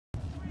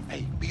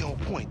be on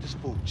point. This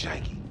fool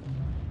janky.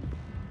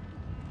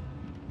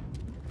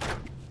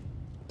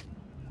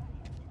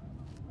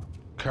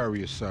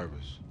 Courier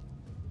service.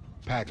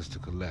 Package to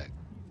collect.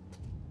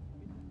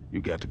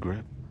 You got the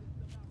grip?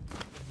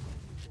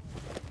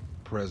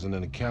 Present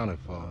and accounted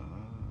for.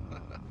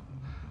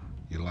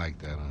 You like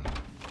that, huh?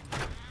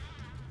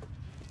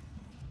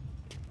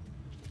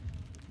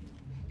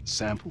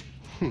 Sample?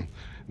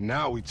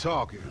 Now we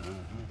talking.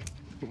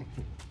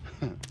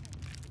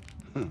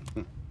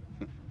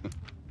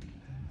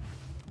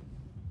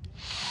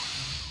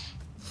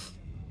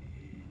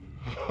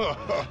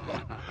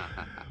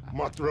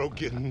 My throat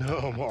getting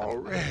numb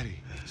already.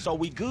 So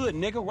we good,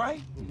 nigga,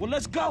 right? Well,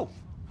 let's go.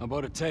 How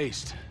about a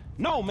taste?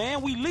 No,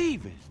 man, we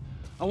leaving.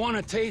 I want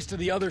a taste of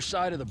the other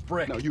side of the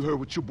brick. Now, you heard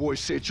what your boy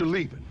said. You're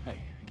leaving. Hey,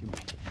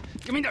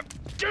 give me the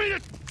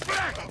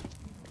back!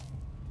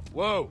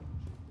 Whoa.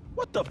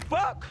 What the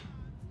fuck?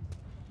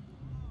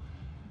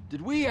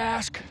 Did we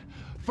ask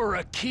for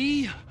a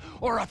key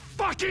or a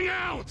fucking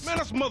ounce? Man,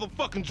 that's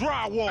motherfucking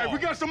drywall. Hey, we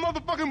got some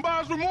motherfucking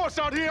buyer's remorse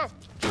out here.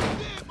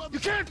 You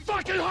can't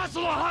fucking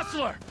hustle a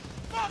hustler!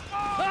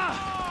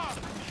 Ah!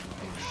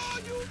 Oh,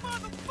 you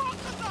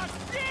motherfuckers are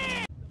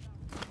dead!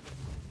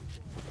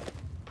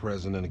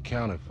 Present and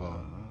accounted for.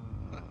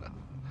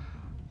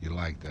 You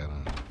like that,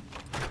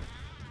 huh?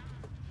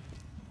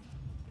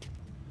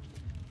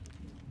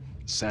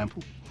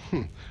 Sample?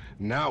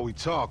 Now we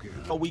talking.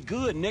 So we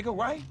good, nigga,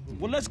 right?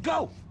 Well, let's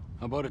go.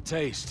 How about a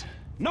taste?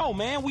 No,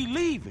 man, we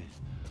leaving.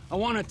 I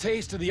want a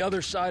taste of the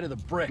other side of the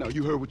brick. Now,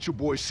 you heard what your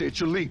boy said.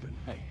 You're leaving.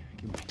 Hey,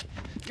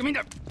 give me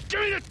the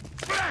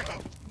back!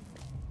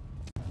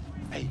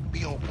 Hey,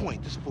 be on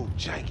point. This fool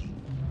janky.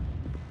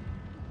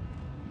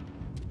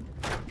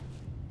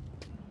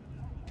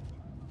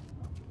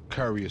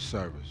 Courier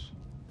service.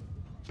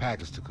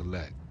 Package to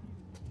collect.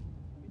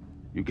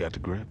 You got the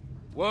grip?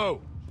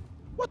 Whoa.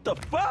 What the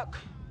fuck?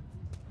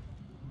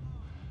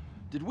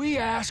 Did we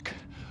ask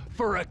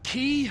for a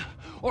key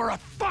or a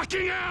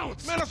fucking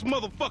ounce? Man, that's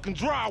motherfucking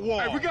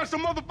drywall. Hey, we got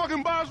some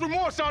motherfucking buyer's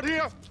remorse out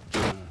here.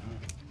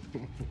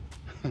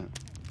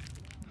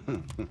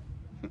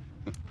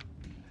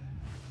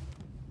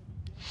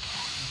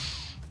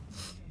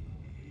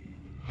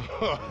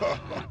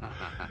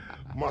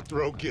 My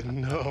throat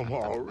getting numb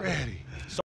already.